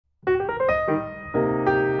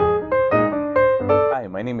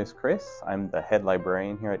My name is Chris. I'm the head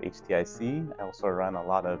librarian here at HTIC. I also run a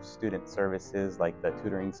lot of student services like the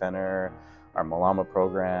tutoring center, our Malama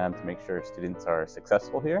program to make sure students are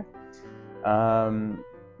successful here.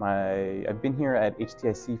 I've been here at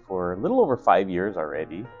HTIC for a little over 5 years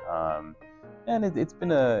already. And it's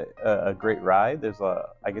been a great ride.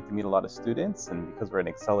 I get to meet a lot of students, and because we're an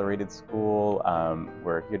accelerated school,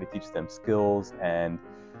 we're here to teach them skills, and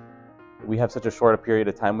we have such a short period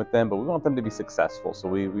of time with them, but we want them to be successful. So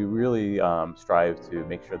we really strive to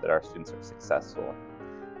make sure that our students are successful.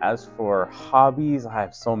 As for hobbies, I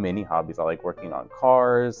have so many hobbies. I like working on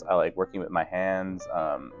cars. I like working with my hands.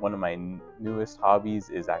 One of my newest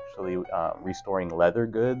hobbies is actually restoring leather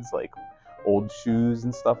goods, like old shoes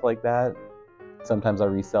and stuff like that. Sometimes I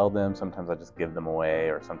resell them, sometimes I just give them away,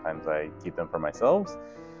 or sometimes I keep them for myself.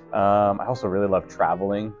 I also really love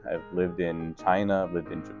traveling. I've lived in China, I've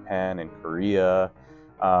lived in Japan and Korea,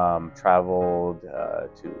 traveled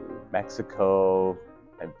to Mexico.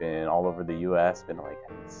 I've been all over the US, been to like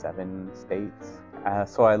 7 states.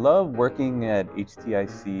 So I love working at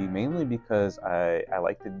HTIC mainly because I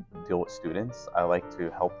like to deal with students. I like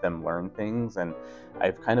to help them learn things, and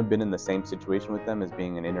I've kind of been in the same situation with them as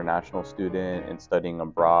being an international student and studying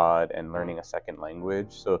abroad and learning a second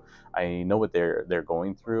language. So I know what they're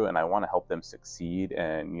going through, and I want to help them succeed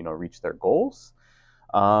and reach their goals.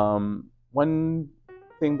 One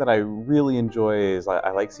thing that I really enjoy is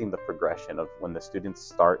I like seeing the progression of when the students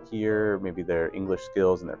start here. Maybe their English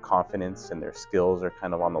skills and their confidence and their skills are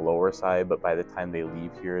kind of on the lower side, but by the time they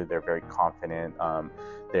leave here, they're very confident.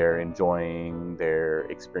 They're enjoying their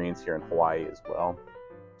experience here in Hawaii as well.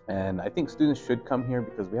 And I think students should come here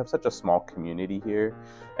because we have such a small community here,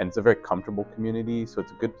 and it's a very comfortable community. So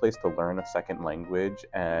it's a good place to learn a second language,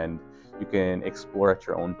 and you can explore at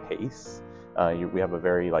your own pace. We have a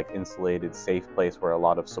very insulated, safe place where a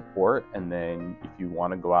lot of support. And then if you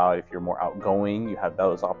want to go out, if you're more outgoing, you have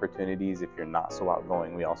those opportunities. If you're not so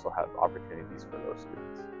outgoing, we also have opportunities for those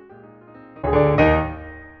students.